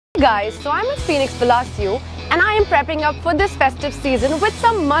Guys, so I'm at Phoenix Palassio and I am prepping up for this festive season with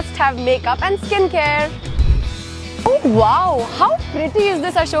some must-have makeup and skincare. Oh wow, how pretty is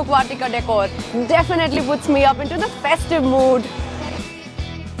this Ashok Vatika decor? Definitely puts me up into the festive mood.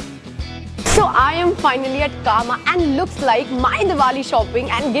 So I am finally at Kama and looks like my Diwali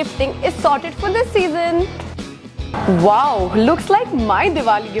shopping and gifting is sorted for this season. Wow, looks like my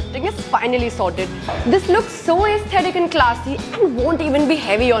Diwali gifting is finally sorted. This looks so aesthetic and classy and won't even be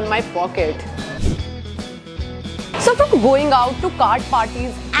heavy on my pocket. So from going out to card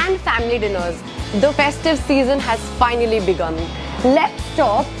parties and family dinners, the festive season has finally begun. Let's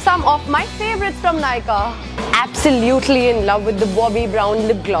top some of my favorites from Nykaa. Absolutely in love with the Bobby Brown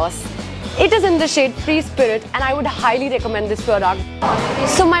lip gloss. It is in the shade Free Spirit and I would highly recommend this product.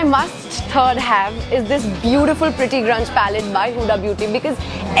 So my must third have is this beautiful pretty grunge palette by Huda Beauty because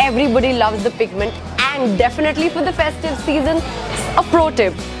everybody loves the pigment, and definitely for the festive season, a pro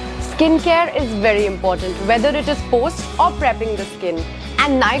tip. Skincare is very important, whether it is post or prepping the skin.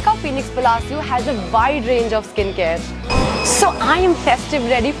 And Nykaa Phoenix Palassio has a wide range of skincare. So I am festive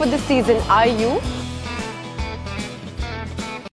ready for the season, are you?